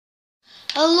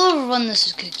Hello everyone, this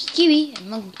is Cookie Kiwi,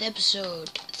 and welcome to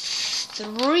episode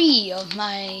 3 of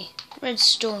my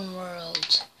Redstone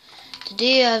world.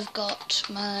 Today I've got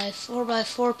my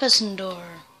 4x4 piston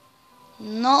door.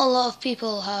 Not a lot of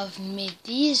people have made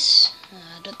these.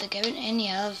 I don't think any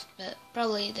have, but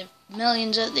probably there are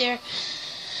millions out there.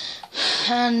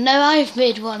 And now I've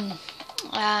made one,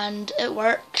 and it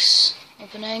works.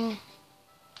 Opening,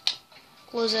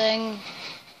 closing.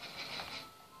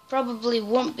 Probably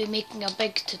won't be making a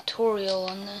big tutorial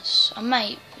on this. I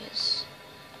might, because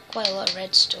quite a lot of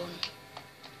redstone.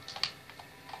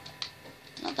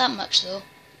 Not that much though.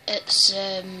 It's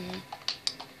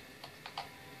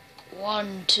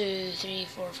 1, 2, 3,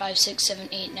 4, 5, 6, 7,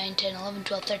 8, 9, 10, 11,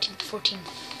 12, 13, 14,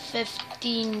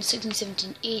 15, 16,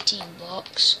 17, 18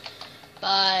 blocks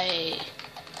by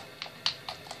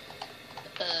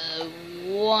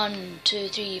 1, 2,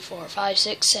 3, 4, 5,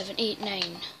 6, 7, 8,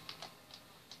 9.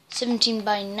 17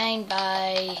 by 9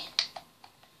 by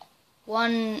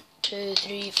 1, 2,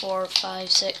 3, 4,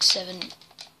 5, 6, 7,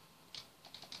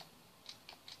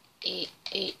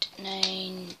 8,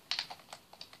 9,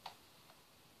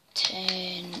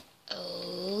 10,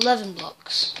 11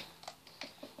 blocks.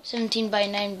 17 by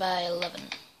 9 by 11.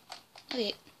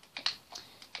 Okay.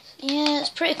 Yeah, it's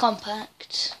pretty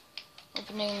compact.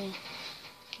 Opening,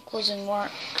 closing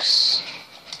works.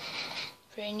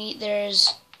 Pretty neat.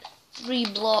 There's 3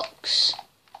 blocks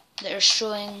that are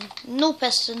showing no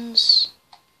pistons.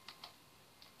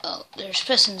 Well, there's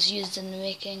pistons used in the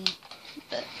making,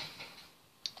 but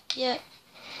yeah,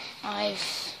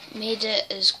 I've made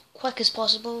it as quick as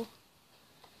possible.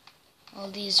 All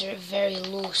these are at very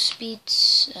low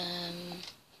speeds.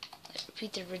 Like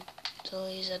repeated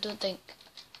delays. I don't think.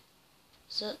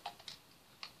 Is it?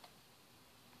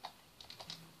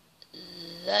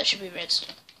 That should be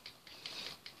redstone.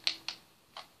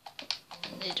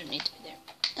 They don't need to be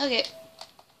there. Okay.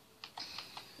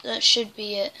 That should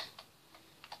be it.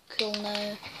 Cool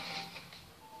now.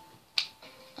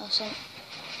 Awesome.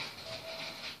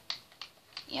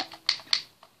 Yep.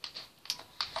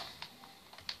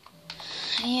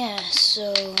 Yeah,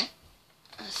 so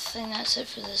I think that's it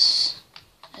for this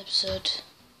episode.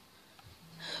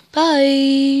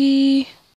 Bye!